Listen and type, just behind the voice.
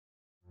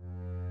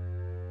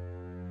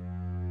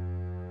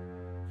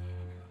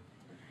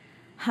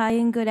Hi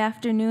and good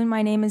afternoon.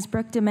 My name is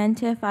Brooke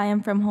Demientieff. I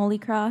am from Holy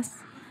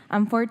Cross.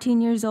 I'm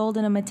 14 years old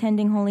and I'm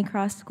attending Holy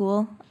Cross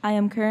School. I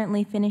am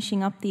currently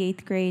finishing up the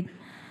 8th grade.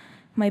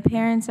 My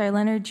parents are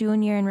Leonard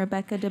Jr. and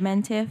Rebecca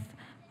Demientieff.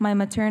 My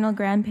maternal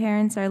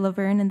grandparents are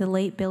Laverne and the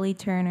late Billy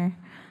Turner.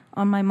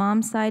 On my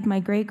mom's side, my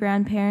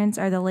great-grandparents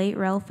are the late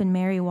Ralph and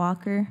Mary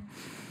Walker.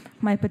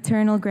 My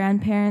paternal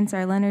grandparents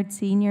are Leonard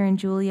Sr. and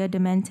Julia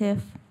Demientieff.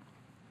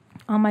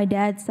 On my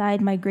dad's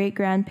side, my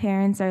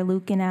great-grandparents are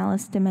Luke and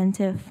Alice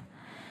Demientieff.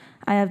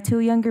 I have 2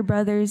 younger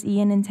brothers,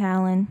 Ian and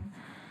Talon.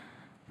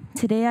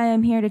 Today I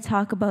am here to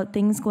talk about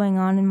things going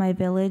on in my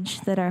village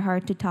that are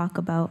hard to talk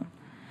about.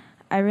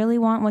 I really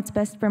want what's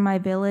best for my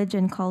village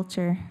and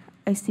culture.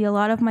 I see a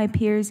lot of my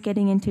peers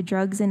getting into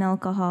drugs and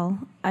alcohol.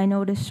 I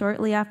noticed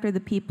shortly after the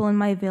people in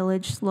my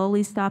village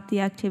slowly stopped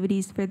the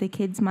activities for the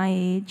kids my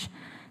age,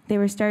 they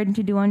were starting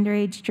to do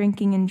underage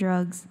drinking and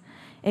drugs.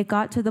 It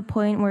got to the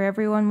point where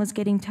everyone was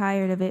getting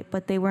tired of it,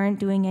 but they weren't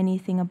doing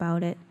anything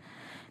about it.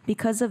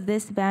 Because of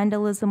this,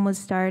 vandalism was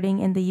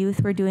starting and the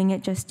youth were doing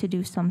it just to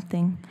do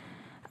something.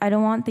 I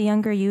don't want the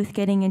younger youth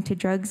getting into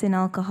drugs and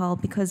alcohol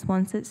because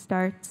once it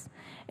starts,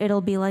 it'll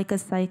be like a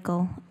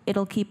cycle.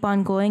 It'll keep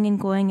on going and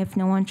going if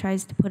no one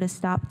tries to put a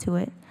stop to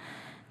it.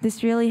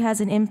 This really has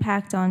an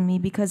impact on me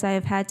because I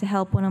have had to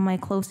help one of my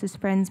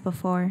closest friends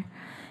before.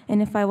 And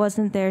if I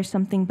wasn't there,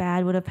 something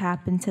bad would have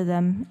happened to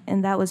them.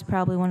 And that was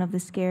probably one of the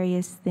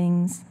scariest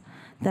things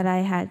that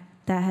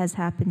has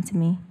happened to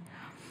me.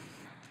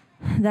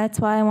 That's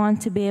why I want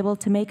to be able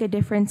to make a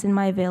difference in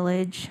my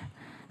village.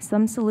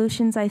 Some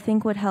solutions I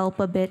think would help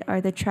a bit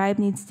are the tribe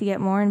needs to get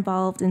more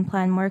involved and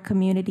plan more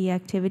community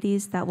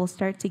activities that will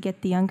start to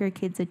get the younger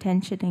kids'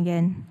 attention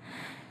again.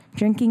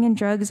 Drinking and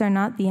drugs are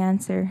not the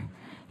answer.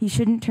 You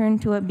shouldn't turn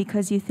to it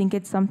because you think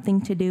it's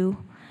something to do.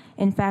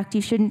 In fact,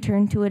 you shouldn't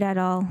turn to it at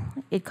all.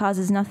 It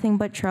causes nothing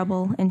but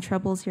trouble and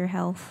troubles your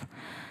health.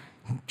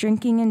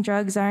 Drinking and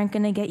drugs aren't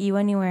going to get you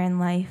anywhere in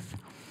life.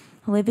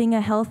 Living a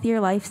healthier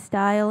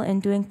lifestyle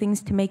and doing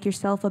things to make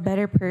yourself a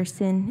better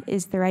person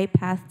is the right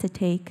path to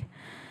take.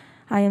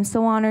 I am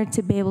so honored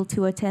to be able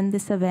to attend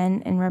this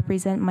event and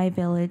represent my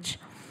village.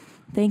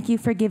 Thank you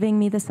for giving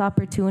me this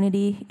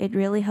opportunity. It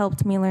really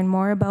helped me learn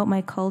more about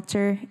my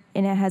culture,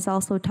 and it has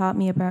also taught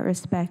me about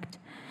respect.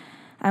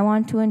 I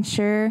want to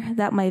ensure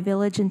that my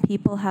village and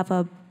people have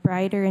a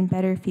brighter and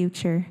better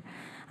future.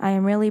 I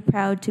am really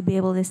proud to be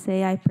able to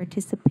say I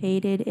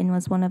participated and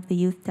was one of the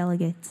youth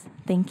delegates.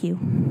 Thank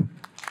you.